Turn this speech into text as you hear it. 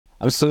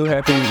I'm so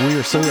happy. We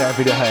are so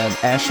happy to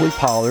have Ashley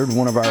Pollard,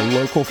 one of our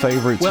local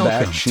favorites,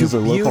 Welcome back. She's to a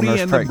local Beauty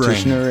nurse and the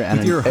practitioner Brain and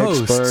with an your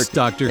hosts, expert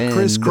Dr. in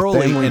Chris Crowley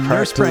family and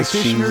nurse practice.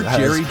 practitioner She has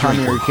Jerry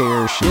primary Drinker.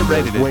 care. She Get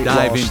ready does to weight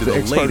dive loss. into The the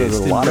expert at a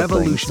latest in lot of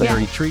things.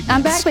 revolutionary I'm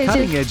treatments, back, bitches.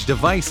 cutting-edge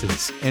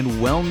devices, and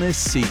wellness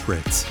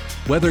secrets.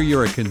 Whether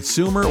you're a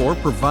consumer or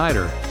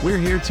provider, we're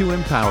here to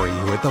empower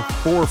you at the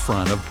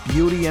forefront of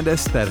beauty and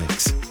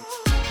aesthetics.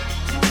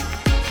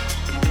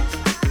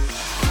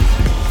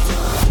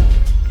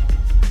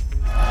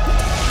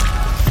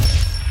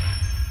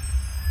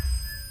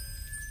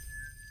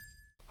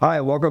 Hi,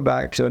 and welcome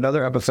back to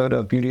another episode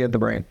of Beauty and the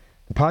Brain,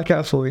 the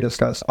podcast where we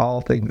discuss all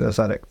things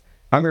aesthetics.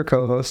 I'm your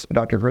co-host,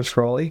 Dr. Chris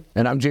Crowley.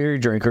 And I'm Jerry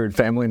Drinker,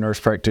 family nurse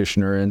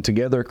practitioner. And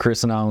together,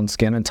 Chris and I own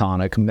Skin and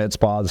Tonic, med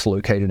spa that's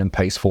located in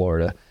Pace,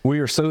 Florida. We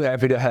are so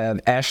happy to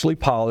have Ashley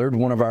Pollard,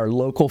 one of our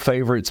local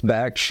favorites,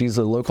 back. She's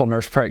a local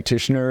nurse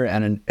practitioner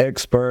and an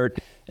expert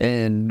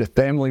in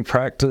family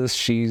practice.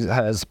 She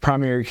has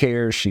primary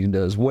care. She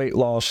does weight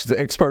loss. She's an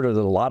expert at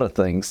a lot of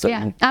things. So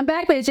Yeah, I'm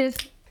back,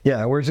 bitches.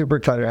 Yeah, we're super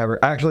excited to have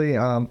her. Actually,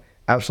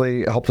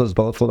 Ashley helps us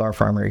both with our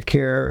primary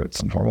care,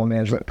 some hormone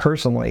management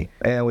personally,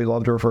 and we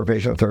love to refer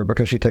patients to her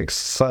because she takes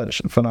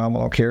such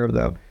phenomenal care of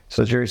them.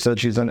 So Jerry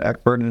said she's an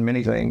expert in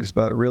many things,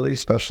 but really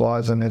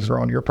specializing is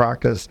around your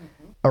practice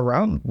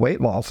around weight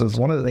loss is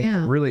one of the things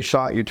that really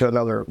shot you to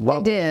another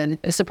level. It did.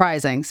 It's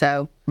surprising.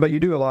 So But you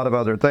do a lot of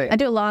other things. I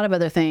do a lot of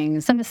other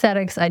things. Some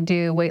aesthetics, I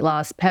do weight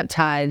loss,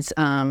 peptides,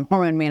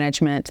 hormone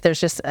management. There's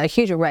just a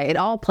huge array. It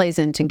all plays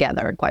in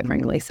together, quite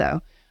frankly.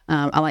 So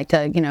I like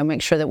to,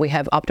 make sure that we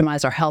have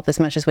optimized our health as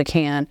much as we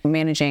can,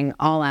 managing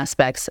all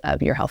aspects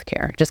of your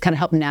healthcare. Just kind of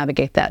help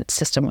navigate that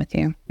system with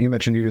you. You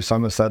mentioned you do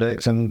some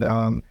aesthetics,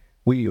 and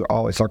we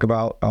always talk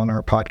about on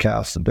our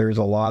podcast that there's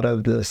a lot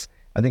of this.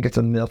 I think it's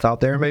a myth out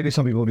there. Maybe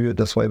some people view it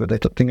this way, but they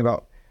think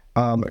about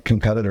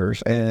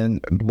competitors.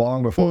 And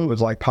long before it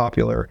was like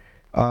popular,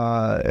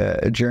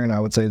 Jerry and I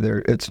would say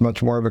it's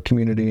much more of a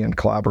community and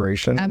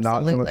collaboration,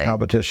 not so much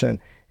competition.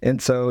 And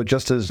so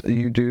just as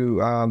you do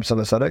some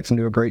aesthetics and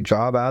do a great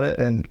job at it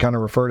and kind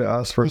of refer to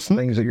us for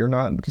things that you're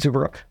not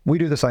super, we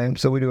do the same.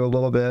 So we do a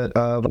little bit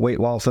of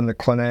weight loss in the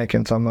clinic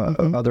and some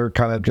other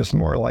kind of just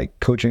more like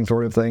coaching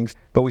sort of things.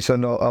 But we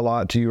send a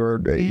lot to your,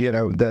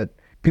 that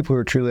people who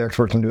are truly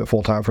experts and do it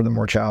full time for the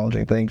more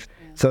challenging things.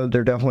 So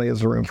there definitely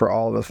is room for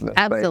all of us in this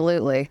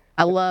Absolutely. space.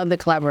 I love the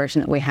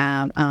collaboration that we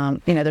have.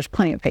 There's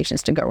plenty of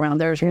patients to go around.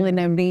 There's really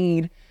no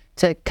need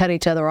to cut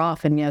each other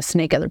off and,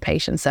 snake other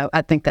patients. So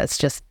I think that's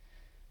just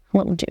a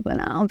little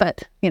juvenile,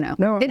 but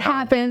it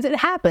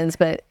happens,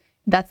 but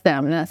that's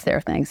them and that's their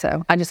thing.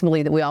 So I just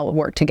believe that we all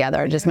work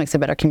together. It just makes a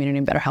better community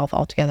and better health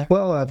altogether.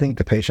 Well, I think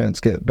the patients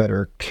get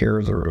better care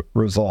as a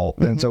result.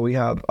 And so we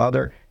have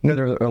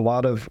there's a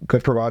lot of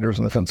good providers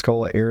in the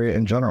Pensacola area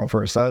in general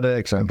for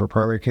aesthetics and for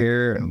primary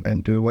care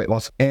and do weight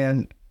loss.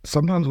 And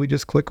sometimes we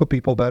just click with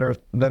people better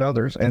than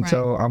others. And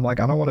so I'm like,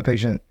 I don't want a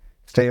patient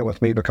staying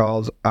with me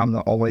because I'm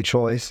the only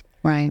choice.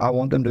 Right. I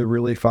want them to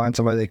really find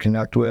somebody they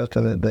connect with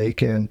and that they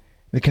can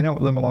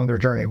help them along their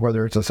journey,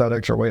 whether it's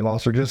aesthetics or weight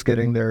loss or just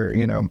getting their,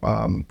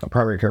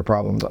 primary care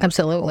problems.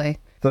 Absolutely.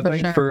 So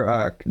thanks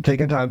for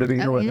taking time to be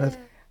here with us.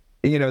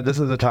 This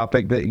is a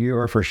topic that you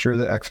are for sure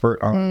the expert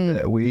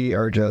on. We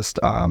are just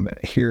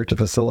here to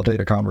facilitate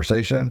a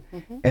conversation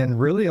and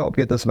really help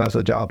get this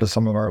message out to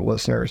some of our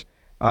listeners.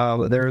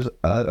 There's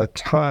a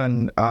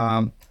ton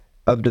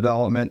of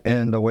development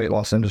in the weight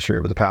loss industry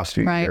over the past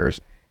few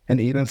years. And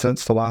even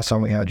since the last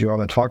time we had you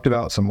on and talked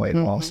about some weight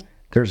loss,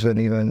 there's been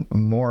even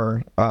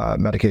more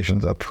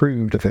medications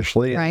approved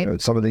officially.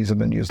 And some of these have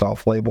been used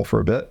off-label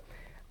for a bit.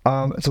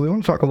 So we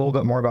want to talk a little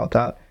bit more about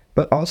that,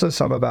 but also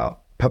some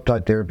about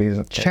peptide therapies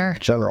in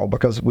general,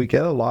 because we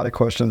get a lot of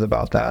questions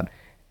about that.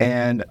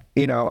 And,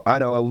 I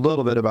know a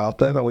little bit about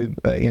them, and we've,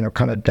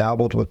 kind of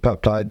dabbled with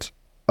peptides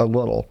a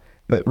little,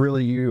 but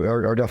really you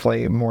are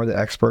definitely more the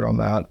expert on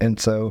that. And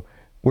so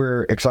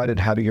we're excited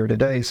to have you here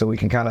today so we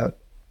can kind of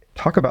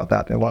talk about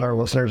that and let our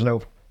listeners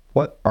know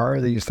what are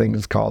these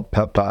things called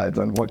peptides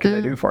and what can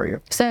they do for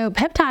you? So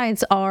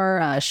peptides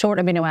are short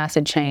amino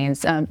acid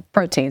chains,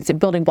 proteins,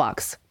 building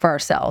blocks for our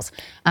cells.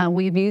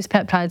 We've used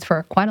peptides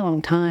for quite a long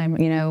time.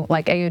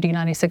 Like AOD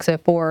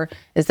 9604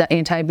 is the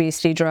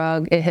anti-obesity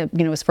drug. It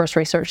was first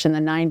researched in the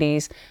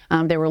 90s.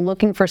 They were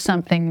looking for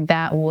something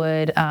that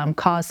would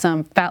cause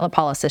some fat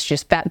lipolysis,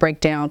 just fat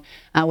breakdown,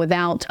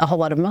 without a whole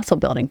lot of muscle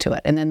building to it.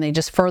 And then they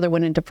just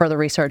went into further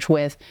research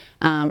with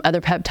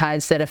other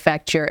peptides that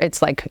affect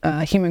it's like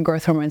human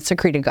growth hormone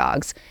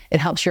secretagogues. It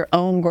helps your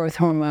own growth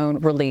hormone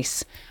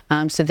release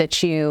so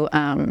that you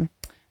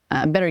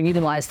better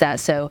utilize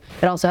that. So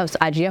it also helps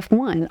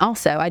IGF-1.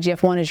 Also,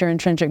 IGF-1 is your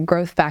intrinsic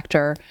growth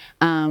factor,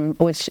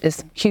 which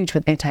is huge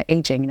with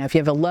anti-aging. If you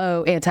have a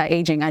low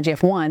anti-aging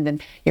IGF-1, then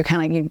you're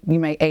kind of, you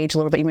may age a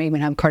little bit. You may even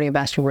have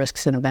cardiovascular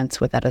risks and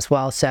events with that as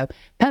well. So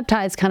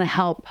peptides kind of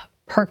help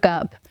perk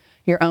up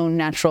your own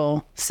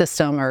natural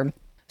system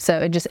so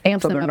it just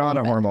amps them up. So they're not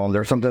a hormone.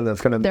 They're something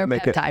that's going to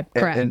make peptide,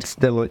 it and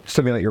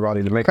stimulate your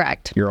body to make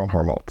your own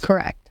hormones.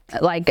 Correct.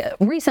 Like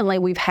recently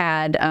we've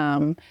had,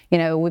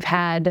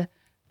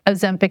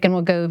 Ozempic and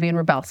Wegovy and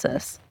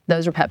Rybelsus.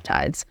 Those are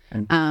peptides.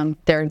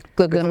 They're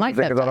glucagon-like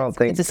Because I don't peptides.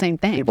 think It's the same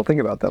thing. people think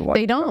about them like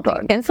They don't.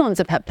 peptide. Insulin's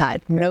a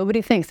peptide.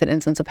 Nobody thinks that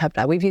insulin's a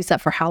peptide. We've used that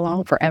for how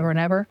long? Forever and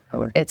ever.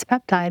 It's a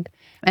peptide.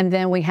 And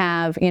then we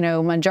have,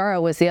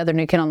 Mounjaro was the other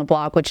new kid on the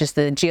block, which is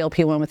the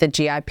GLP-1 with the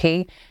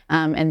GIP.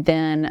 And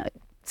then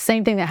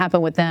same thing that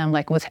happened with them,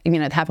 like with,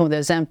 it happened with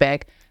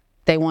Ozempic.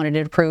 They wanted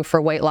it approved for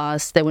weight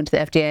loss. They went to the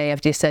FDA.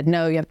 FDA said,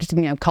 no, you have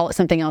to, call it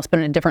something else, but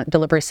in a different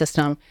delivery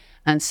system.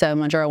 And so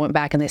Mounjaro went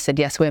back and they said,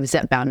 yes, we have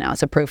Zepbound now.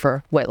 It's approved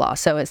for weight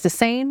loss. So it's the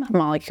same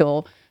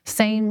molecule,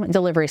 same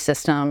delivery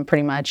system,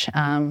 pretty much.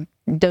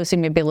 Dosing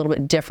may be a little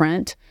bit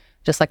different,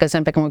 just like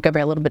Ozempic and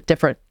Wegovy, a little bit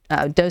different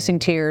dosing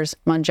tiers.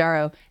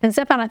 Mounjaro and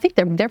Zepbound, I think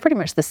they're pretty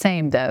much the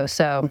same though.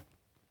 So,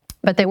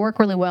 but they work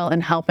really well in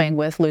helping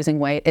with losing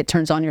weight. It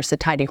turns on your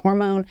satiety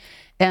hormone.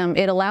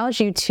 It allows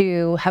you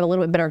to have a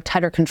little bit better,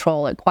 tighter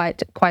control. It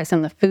quiets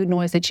down the food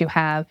noise that you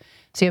have.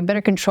 So you have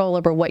better control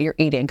over what you're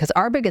eating. Because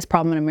our biggest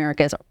problem in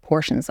America is our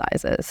portion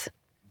sizes.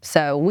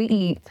 So we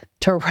eat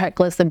to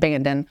reckless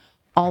abandon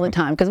all the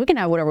time because we can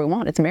have whatever we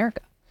want. It's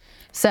America.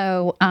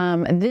 So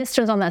this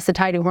turns on that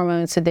satiety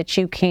hormone so that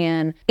you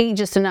can eat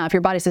just enough.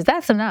 Your body says,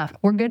 that's enough.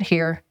 We're good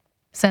here.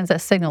 Sends that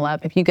signal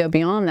up. If you go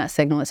beyond that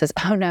signal, it says,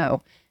 oh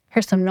no,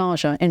 here's some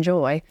nausea,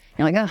 enjoy.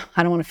 You're like, oh,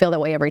 I don't want to feel that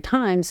way every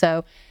time.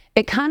 So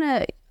it kind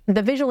of,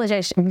 the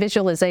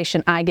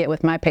visualization I get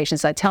with my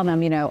patients, I tell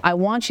them, I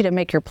want you to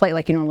make your plate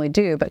like you normally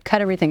do, but cut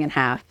everything in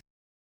half.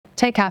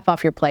 Take half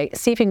off your plate,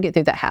 see if you can get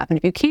through that half. And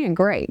if you can,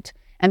 great.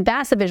 And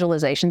that's the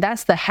visualization.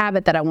 That's the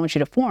habit that I want you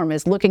to form,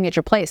 is looking at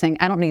your plate saying,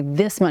 I don't need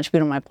this much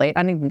food on my plate.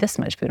 I need this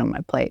much food on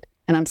my plate.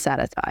 And I'm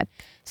satisfied.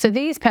 So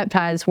these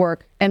peptides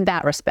work in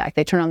that respect.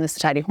 They turn on the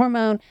satiety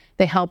hormone.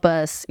 They help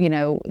us,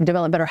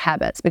 develop better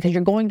habits, because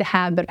you're going to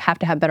have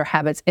to have better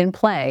habits in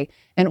play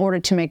in order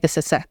to make this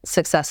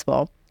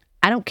successful.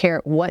 I don't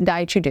care what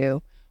diet you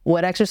do,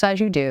 what exercise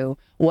you do,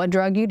 what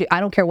drug you do. I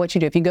don't care what you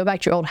do. If you go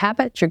back to your old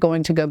habits, you're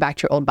going to go back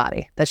to your old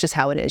body. That's just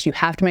how it is. You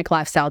have to make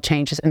lifestyle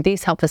changes, and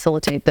these help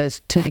facilitate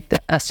those to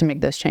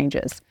make those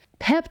changes.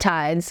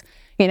 Peptides,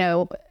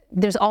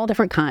 there's all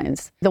different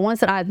kinds. The ones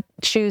that I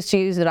choose to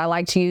use, that I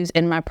like to use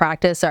in my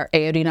practice, are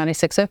AOD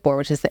 9604,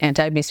 which is the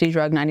anti-obesity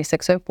drug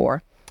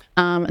 9604.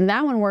 And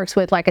that one works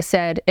with, like I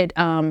said, it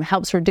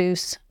helps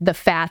reduce the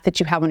fat that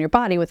you have on your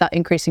body without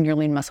increasing your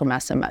lean muscle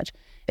mass so much.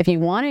 If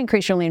you want to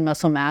increase your lean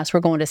muscle mass, we're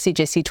going to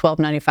CJC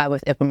 1295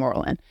 with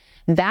ipamorelin.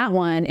 That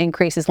one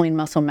increases lean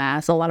muscle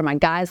mass. A lot of my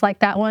guys like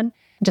that one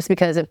just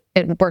because it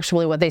works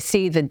really well. They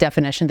see the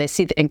definition, they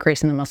see the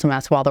increase in the muscle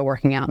mass while they're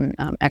working out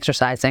and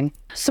exercising.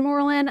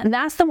 Simorelin,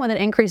 that's the one that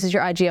increases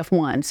your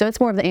IGF-1. So it's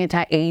more of the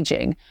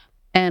anti-aging.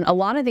 And a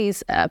lot of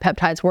these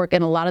peptides work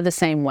in a lot of the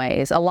same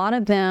ways. A lot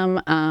of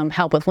them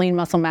help with lean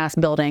muscle mass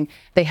building.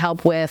 They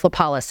help with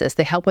lipolysis.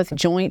 They help with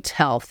joint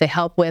health. They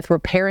help with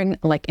repairing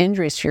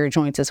injuries to your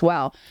joints as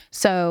well.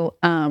 So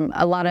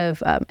a lot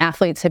of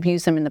athletes have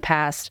used them in the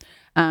past.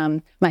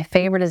 My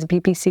favorite is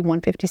BPC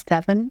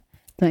 157.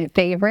 My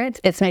favorite.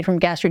 It's made from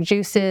gastric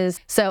juices.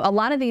 So a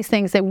lot of these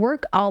things, they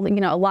work a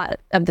lot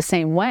of the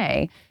same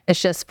way.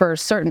 It's just for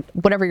certain,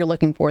 whatever you're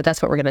looking for,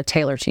 that's what we're going to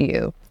tailor to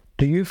you.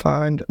 Do you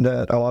find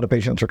that a lot of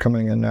patients are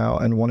coming in now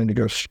and wanting to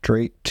go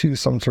straight to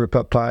some sort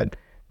of peptide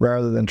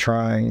rather than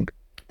trying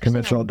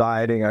conventional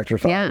dieting,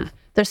 exercise? Yeah.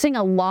 They're seeing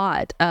a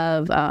lot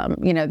of,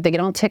 they get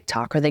on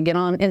TikTok or they get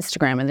on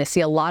Instagram and they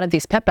see a lot of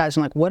these peptides.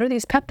 And like, what are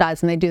these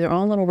peptides? And they do their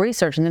own little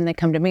research, and then they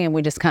come to me and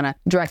we just kind of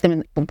direct them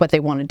in what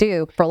they want to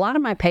do. For a lot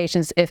of my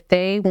patients, if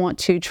they want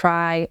to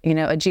try, a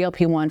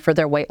GLP-1 for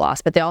their weight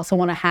loss, but they also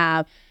want to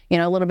have,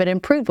 a little bit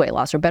improved weight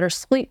loss or better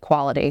sleep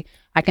quality,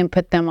 I can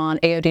put them on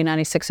AOD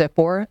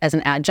 9604 as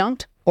an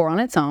adjunct or on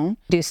its own.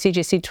 Do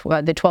CJC the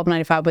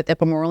 1295 with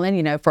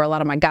ipamorelin, for a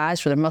lot of my guys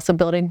for their muscle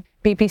building.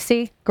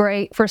 BPC,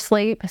 great for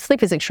sleep.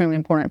 Sleep is extremely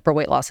important for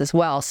weight loss as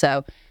well.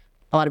 So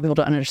a lot of people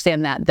don't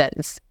understand that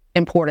it's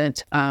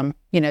important,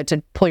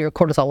 to pull your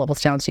cortisol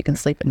levels down so you can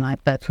sleep at night.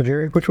 But So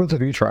Jerry, which ones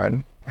have you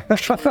tried?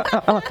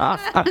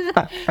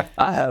 I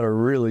had a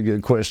really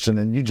good question,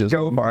 and you just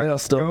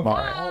messed up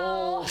my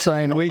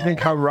saying we can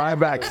come right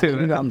back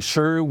to it. I'm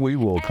sure we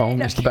will come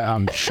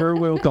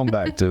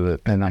back to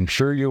it, and I'm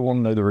sure you want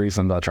to know the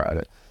reason I tried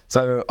it.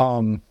 So,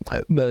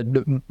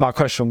 my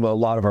question: a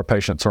lot of our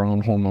patients are on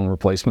hormone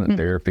replacement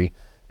therapy,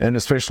 and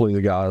especially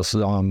the guys.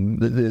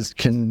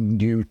 Can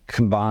you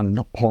combine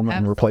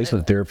hormone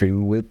replacement therapy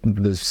with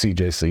the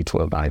CJC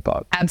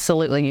 1295?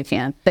 Absolutely, you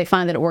can. They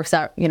find that it works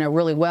out,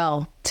 really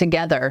well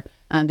together.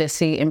 They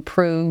see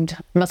improved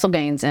muscle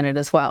gains in it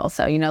as well.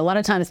 So, a lot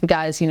of times the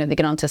guys, they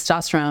get on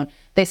testosterone,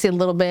 they see a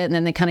little bit and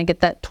then they kind of get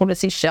that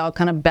tortoisey shell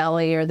kind of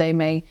belly, or they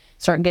may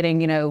start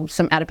getting,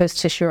 some adipose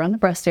tissue around the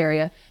breast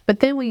area. But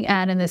then we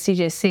add in the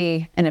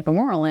CJC and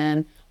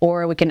ipamorelin,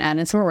 or we can add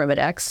in some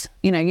Arimidex,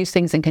 use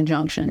things in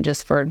conjunction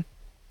just for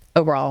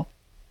overall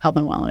health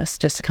and wellness,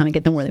 just to kind of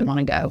get them where they want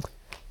to go.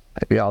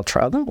 Maybe I'll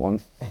try that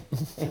one.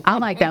 I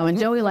like that one.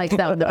 Joey likes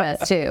that one the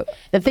best too.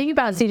 The thing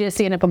about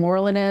CJC and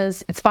ipamorelin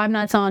is it's 5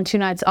 nights on, 2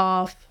 nights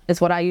off is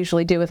what I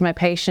usually do with my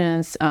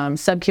patients.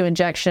 Sub-Q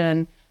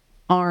injection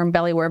arm,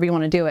 belly, wherever you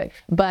want to do it.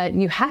 But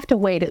you have to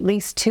wait at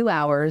least 2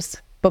 hours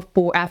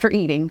after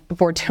eating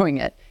before doing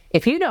it.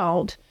 If you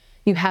don't,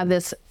 you have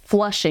this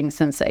flushing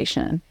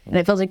sensation, and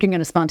it feels like you're going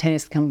to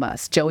spontaneously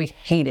combust. Joey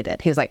hated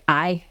it. He was like,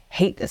 I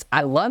hate this.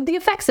 I love the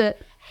effects of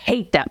it.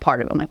 Hate that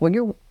part of it. I'm like, well,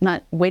 you're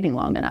not waiting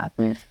long enough.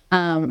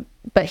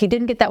 But he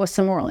didn't get that with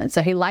Samorelin.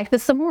 So he liked the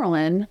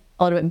Samorelin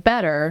a little bit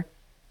better,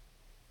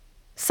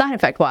 side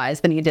effect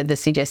wise, than he did the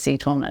CJC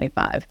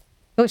 1295.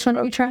 Which one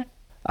did you try?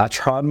 I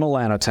tried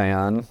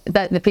melanotan.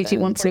 That the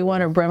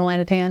PT141 or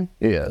bremelanotide?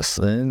 Yes,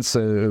 and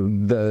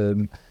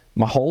so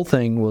my whole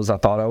thing was I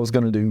thought I was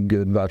going to do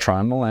good by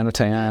trying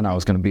melanotan. I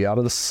was going to be out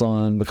of the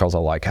sun because I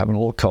like having a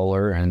little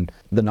color. And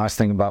the nice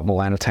thing about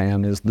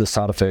melanotan is the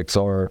side effects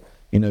are,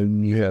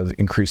 you have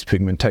increased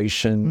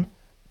pigmentation,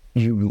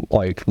 you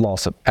like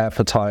loss of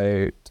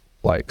appetite,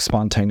 like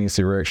spontaneous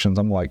erections.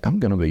 I'm like, I'm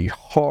going to be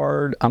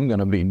hard, I'm going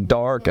to be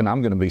dark, and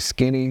I'm going to be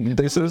skinny.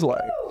 This is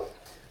like...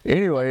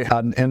 Anyway, I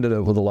ended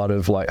up with a lot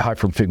of like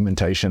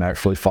hyperpigmentation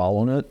actually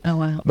following it. Oh,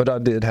 wow. But I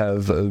did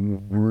have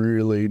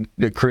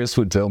Chris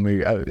would tell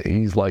me,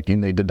 he's like, you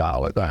need to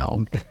dial it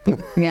down.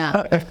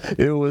 Yeah.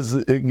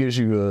 It gives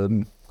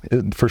you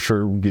it for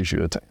sure gives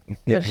you a tan.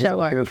 Yeah, For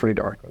sure. it was pretty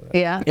dark.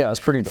 Yeah. Yeah,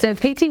 it's pretty dark. So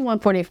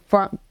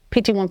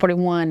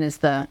PT141 is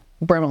the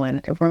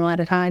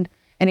bremelanotide.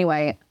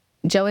 Anyway,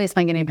 Joey is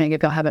my guinea pig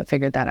if y'all haven't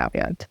figured that out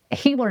yet.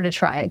 He wanted to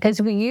try it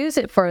because we use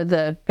it for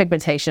the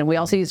pigmentation. We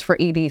also use it for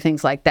ED,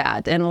 things like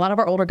that. And a lot of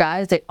our older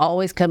guys, they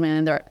always come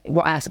in,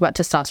 we'll ask about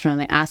testosterone.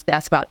 They ask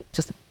about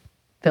just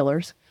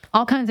fillers,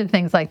 all kinds of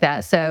things like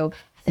that. So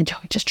I said,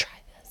 Joey, just try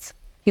this.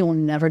 He will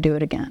never do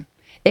it again.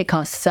 It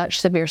caused such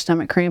severe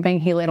stomach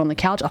cramping. He laid on the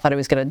couch. I thought he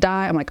was going to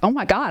die. I'm like, oh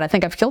my God, I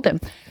think I've killed him.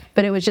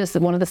 But it was just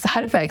one of the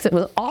side effects. It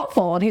was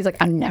awful. And he's like,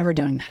 I'm never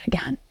doing that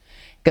again.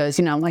 Goes,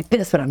 I'm like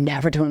this, but I'm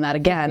never doing that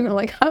again. And I'm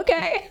like,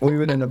 okay. We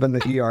would end up in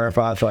the ER if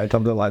I tried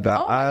something like that.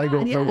 Oh I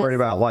God, get so worried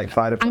about like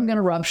side effects. I'm going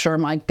to rupture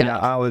my gut. Yeah,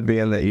 I would be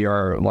in the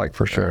ER like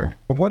for sure.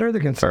 What are the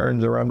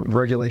concerns around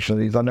regulation of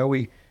these? I know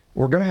we're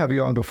going to have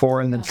you on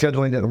before, and then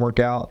scheduling didn't work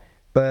out.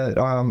 But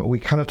we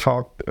kind of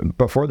talked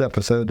before the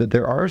episode that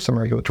there are some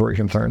regulatory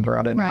concerns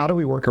around it. Right. How do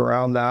we work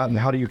around that, and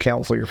how do you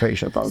counsel your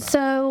patients on that?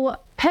 So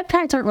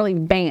peptides aren't really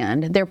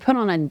banned. They're put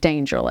on a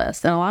danger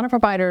list. And a lot of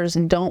providers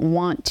don't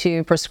want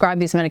to prescribe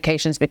these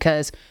medications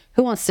because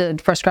who wants to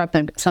prescribe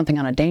them something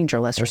on a danger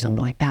list or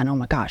something like that? Oh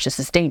my gosh, this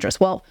is dangerous.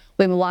 Well,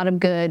 we have a lot of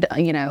good,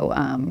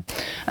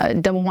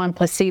 double-blind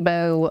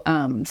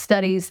placebo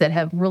studies that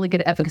have really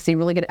good efficacy,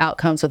 really good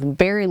outcomes with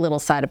very little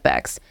side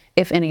effects,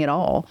 if any at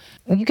all.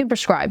 You can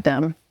prescribe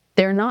them.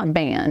 They're not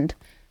banned.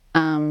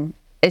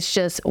 It's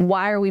just,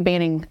 why are we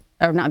banning,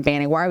 or not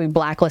banning, why are we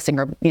blacklisting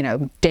or,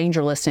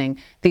 danger listing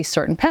these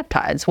certain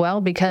peptides? Well,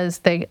 because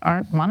they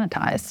aren't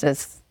monetized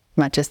as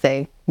much as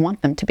they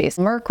want them to be.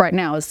 Merck right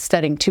now is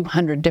studying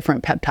 200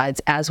 different peptides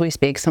as we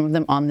speak, some of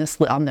them on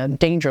the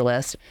danger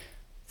list,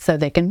 so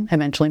they can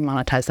eventually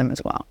monetize them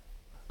as well.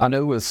 I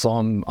know with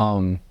some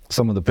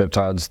of the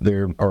peptides,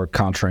 there are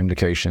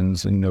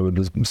contraindications,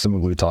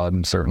 semaglutide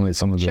and certainly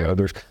some of the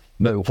others.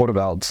 But what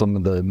about some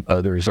of the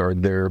others? Are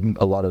there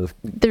a lot of...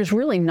 There's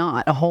really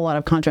not a whole lot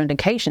of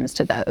contraindications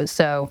to those.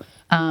 So,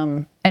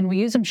 and we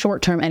use them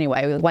short term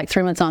anyway. Like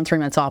 3 months on, 3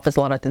 months off is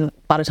a lot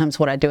of times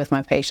what I do with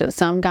my patients.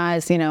 Some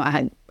guys,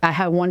 I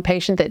have one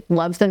patient that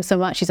loves them so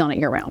much, he's on it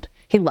year round.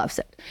 He loves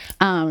it.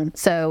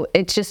 So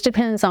it just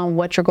depends on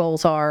what your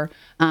goals are.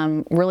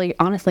 Really,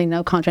 honestly,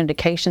 no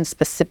contraindications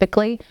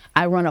specifically.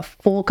 I run a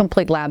full,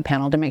 complete lab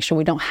panel to make sure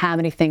we don't have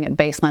anything at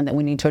baseline that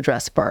we need to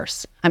address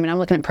first. I mean, I'm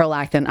looking at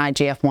prolactin,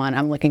 IGF-1.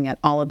 I'm looking at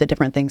all of the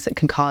different things that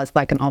can cause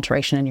like an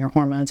alteration in your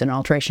hormones and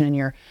alteration in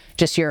your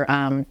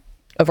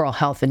overall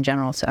health in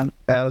general. So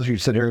as you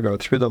sit here and go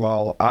through them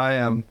all, I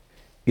am,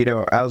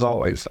 as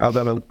always, I've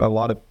done a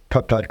lot of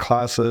peptide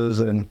classes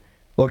and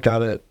looked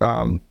at it,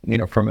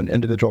 from an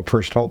individual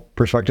personal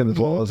perspective as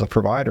well as a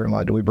provider, and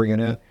like, do we bring it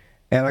in?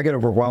 And I get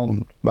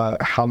overwhelmed by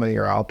how many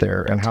are out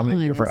there and how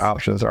many different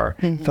options are.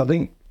 So I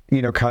think,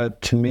 kind of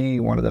to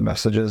me, one of the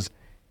messages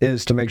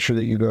is to make sure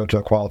that you go to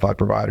a qualified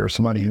provider,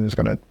 somebody who's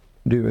going to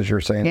do, as you're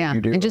saying, you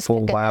do a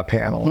full lab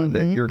panel, and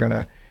that you're going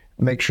to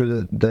make sure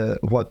that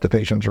what the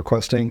patient's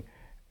requesting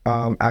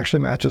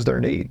actually matches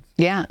their needs.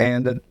 Yeah.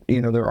 And that,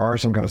 there are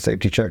some kind of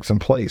safety checks in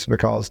place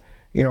because,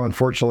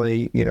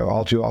 unfortunately,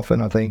 all too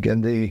often, I think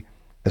in the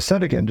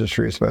aesthetic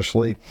industry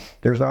especially,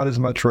 there's not as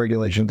much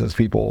regulations as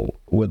people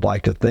would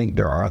like to think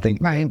there are. I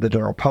think the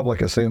general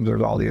public assumes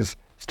there's all these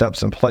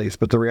steps in place,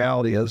 but the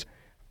reality is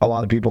a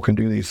lot of people can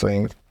do these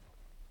things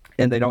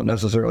and they don't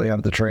necessarily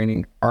have the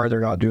training, or they're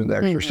not doing the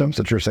extra steps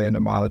that you're saying to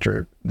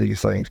monitor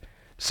these things.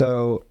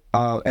 So,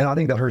 and I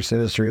think that hurts the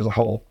industry as a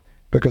whole,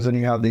 because then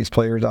you have these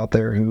players out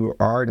there who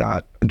are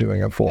not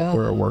doing a full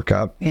thorough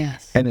workup.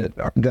 Yes. And it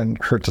then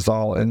hurts us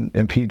all and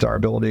impedes our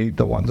ability,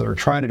 the ones that are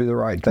trying to do the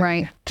right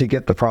thing, to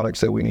get the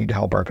products that we need to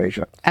help our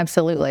patient.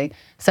 Absolutely.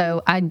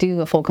 So I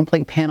do a full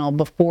complete panel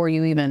before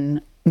you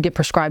even get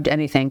prescribed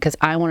anything, because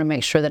I want to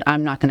make sure that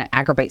I'm not going to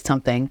aggravate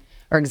something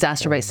or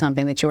exacerbate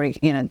something that you already,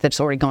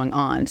 that's already going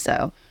on.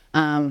 So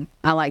I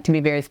like to be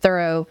very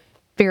thorough,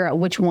 figure out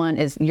which one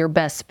is your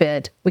best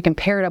fit. We can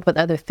pair it up with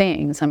other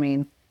things. I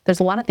mean,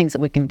 there's a lot of things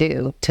that we can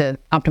do to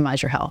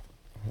optimize your health.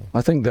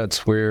 I think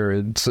that's where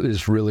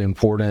it's really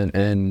important,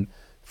 and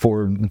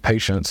for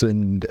patients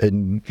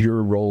and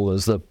your role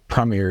as the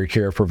primary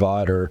care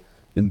provider,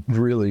 it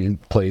really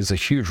plays a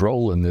huge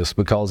role in this,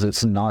 because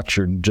it's not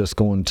you're just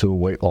going to a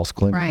weight loss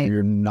clinic. Right.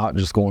 You're not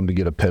just going to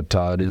get a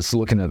peptide. It's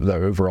looking at the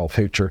overall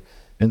picture.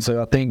 And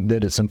so I think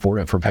that it's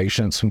important for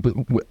patients.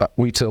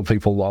 We tell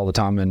people all the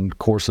time in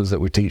courses that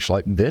we teach,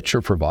 like, vet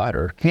your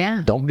provider.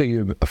 Yeah. Don't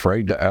be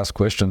afraid to ask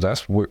questions.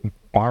 Ask, why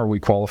are we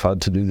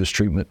qualified to do this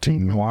treatment to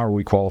you? Why are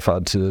we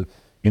qualified to,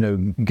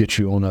 get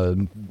you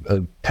on a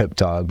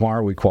peptide? Why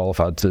are we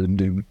qualified to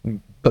do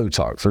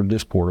Botox or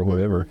Dysport or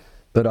whatever?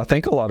 But I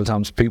think a lot of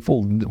times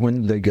people,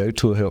 when they go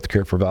to a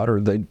healthcare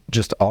provider, they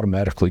just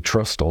automatically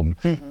trust them.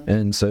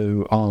 And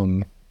so,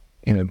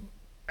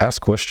 ask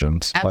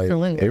questions.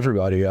 Absolutely. Like,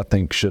 everybody, I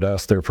think, should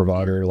ask their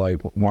provider,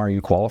 like, why are you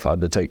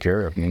qualified to take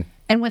care of me?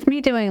 And with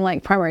me doing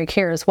like primary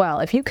care as well,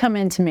 if you come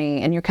into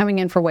me and you're coming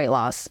in for weight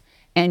loss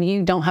and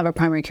you don't have a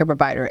primary care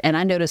provider, and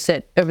I notice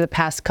it over the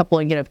past couple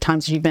of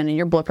times you've been and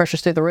your blood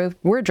pressure's through the roof,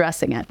 we're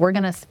addressing it. We're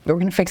gonna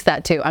fix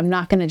that too. I'm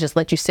not gonna just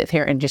let you sit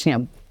here and just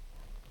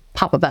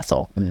pop a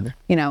vessel. I'm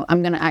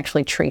gonna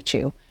actually treat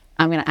you.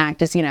 I'm gonna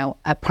act as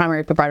a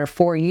primary provider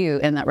for you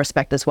in that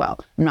respect as well.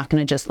 I'm not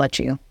gonna just let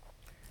you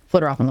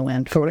flitter off in the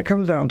wind. So when it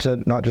comes down to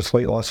not just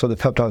weight loss, so the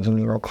peptides in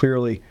general,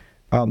 clearly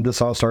this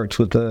all starts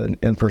with the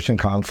in-person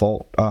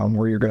consult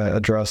where you're going to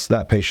address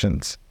that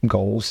patient's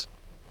goals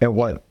and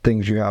what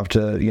things you have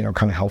to,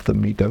 kind of help them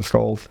meet those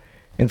goals.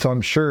 And so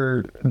I'm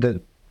sure that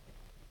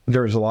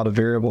there's a lot of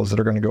variables that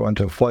are going to go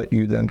into what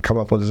you then come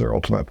up with as their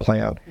ultimate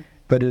plan.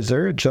 But is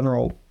there a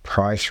general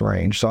price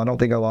range? So I don't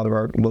think a lot of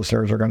our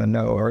listeners are going to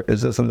know, or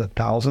is this in the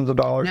thousands of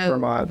dollars per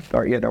month?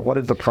 Or, what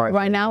is the price?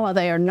 Right now, while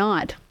they are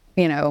not,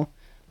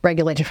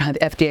 regulated by the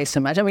FDA so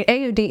much. I mean,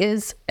 AOD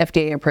is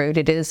FDA approved.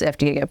 It is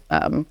FDA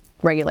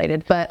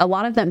regulated, but a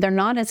lot of them, they're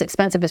not as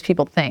expensive as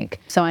people think.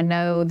 So I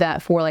know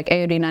that for like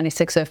AOD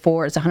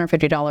 9604, it's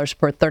 $150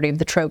 for 30 of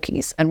the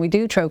troches. And we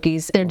do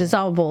troches. They're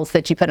dissolvables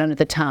that you put under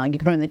the tongue. You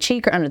can put them in the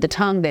cheek or under the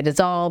tongue. They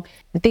dissolve.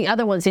 The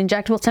other ones, the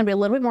injectables, tend to be a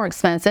little bit more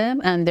expensive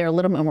and they're a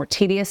little bit more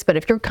tedious. But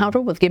if you're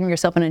comfortable with giving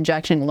yourself an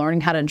injection,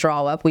 learning how to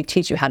draw up, we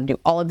teach you how to do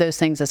all of those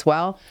things as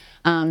well.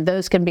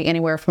 Those can be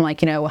anywhere from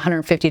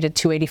 150 to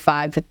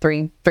 285 to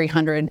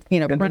 300,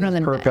 per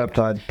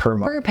peptide per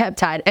month. Per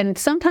peptide. And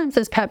sometimes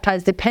those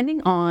peptides, depending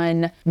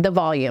on the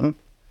volume,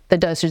 the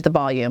dosage, the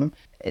volume,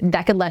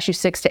 that could last you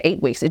 6 to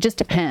 8 weeks. It just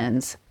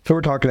depends. So we're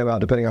talking about,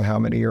 depending on how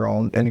many you're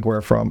on,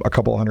 anywhere from a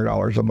couple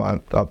 $100 a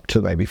month up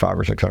to maybe $500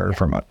 or $600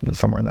 per month,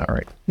 somewhere in that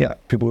range. Yeah,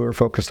 people who are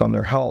focused on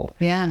their health.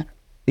 Yeah.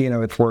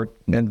 It's worth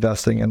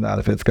investing in that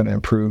if it's going to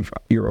improve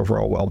your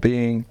overall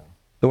well-being,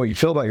 the way you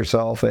feel about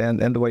yourself, and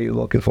the way you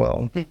look as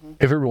well.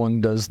 Everyone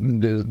does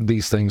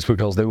these things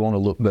because they want to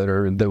look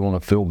better and they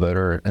want to feel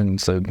better, and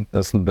so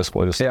that's the best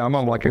way to start. Yeah, I'm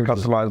on like a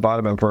customized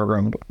vitamin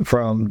program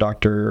from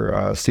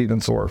Dr.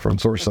 Stephen Soar from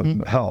Source of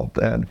Health,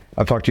 and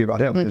I've talked to you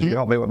about him because you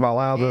helped me with my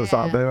labs and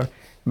stuff.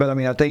 But I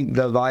mean, I think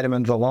the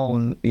vitamins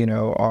alone,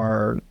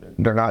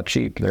 they're not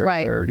cheap. They're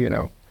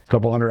a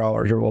couple $100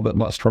 or a little bit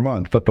less per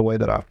month. But the way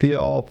that I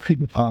feel,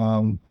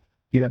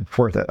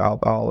 worth it.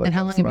 I'll And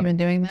how long have you been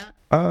doing that?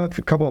 A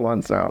couple of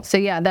months now. So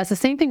yeah, that's the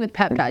same thing with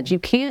peptides. You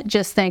can't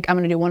just think, I'm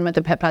going to do 1 month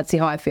of peptides, see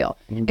how I feel.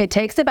 It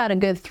takes about a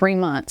good 3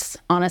 months,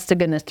 honest to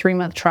goodness,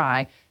 3-month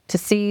try to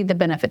see the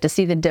benefit, to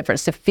see the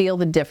difference, to feel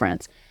the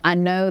difference. I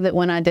know that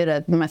when I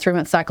did my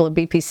 3-month cycle of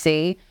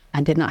BPC,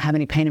 I did not have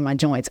any pain in my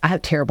joints. I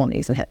have terrible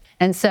knees and hips.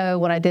 And so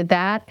when I did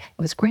that, it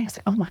was great. I was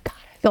like, oh my God,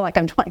 I feel like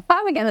I'm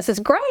 25 again. This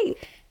is great.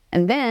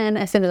 And then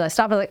as soon as I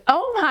stopped, I was like,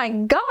 oh my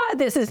God,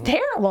 this is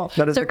terrible.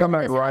 Now, does it come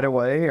back right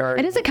away? Or?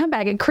 It doesn't come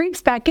back. It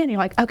creeps back in. You're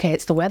like, okay,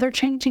 it's the weather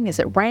changing. Is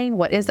it rain?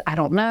 What is it? I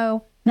don't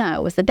know. No,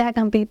 it was the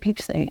daggone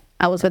BPC.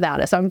 I was without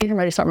it. So I'm getting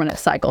ready to start my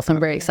next cycle. So I'm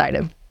very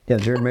excited. Yeah,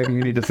 Jared, maybe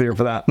you need to see her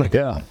for that.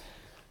 Yeah,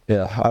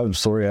 I have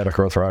psoriatic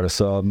arthritis,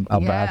 so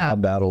I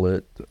battle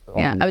it.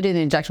 Yeah, I would do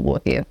the injectable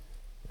with you.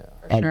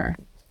 For sure.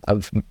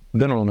 I've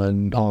been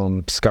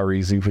on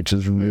Skyrizi, which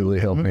has really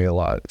helped me a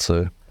lot.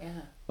 So,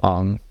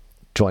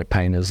 joint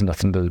pain is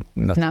nothing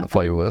to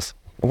play with.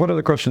 What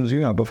other questions do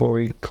you have before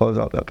we close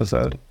out the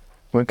episode?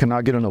 When can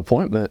I get an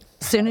appointment?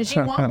 As soon as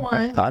you want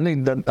one. I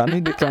need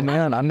to come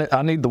in.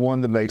 I need the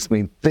one that makes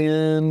me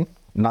thin,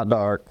 not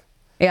dark.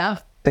 Yeah.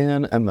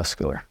 Thin and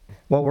muscular.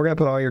 Well, we're going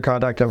to put all your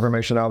contact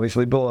information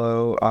obviously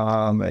below.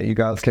 You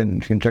guys can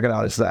check it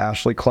out. It's the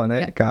Ashley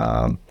Clinic.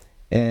 Yep.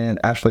 And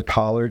Ashley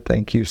Pollard,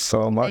 thank you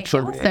so much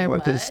for being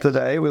with us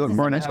today. We look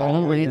forward to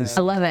always.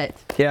 I love it.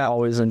 Yeah, I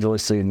always enjoy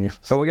seeing you.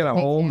 So we got a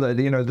whole,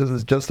 this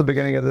is just the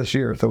beginning of this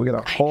year. So we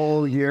got a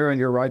whole year and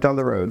you're right down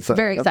the road. So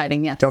very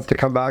exciting, yes. Hope to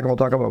come back and we'll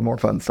talk about more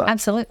fun stuff.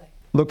 Absolutely.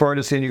 Look forward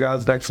to seeing you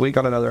guys next week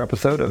on another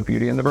episode of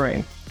Beauty in the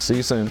Brain. See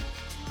you soon.